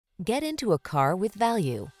Get into a car with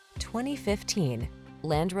value. 2015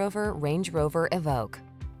 Land Rover Range Rover Evoque.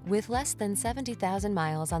 With less than 70,000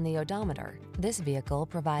 miles on the odometer, this vehicle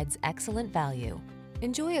provides excellent value.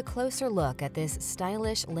 Enjoy a closer look at this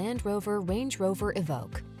stylish Land Rover Range Rover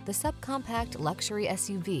Evoque, the subcompact luxury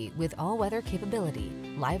SUV with all-weather capability,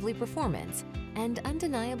 lively performance, and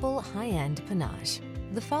undeniable high-end panache.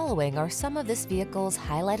 The following are some of this vehicle's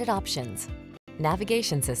highlighted options: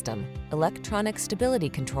 navigation system, electronic stability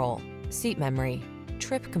control, seat memory,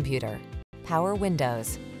 trip computer, power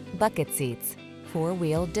windows, bucket seats,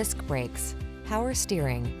 four-wheel disc brakes, power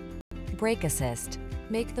steering, brake assist.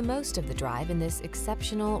 Make the most of the drive in this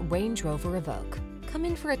exceptional Range Rover Evoque. Come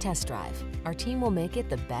in for a test drive. Our team will make it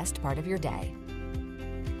the best part of your day.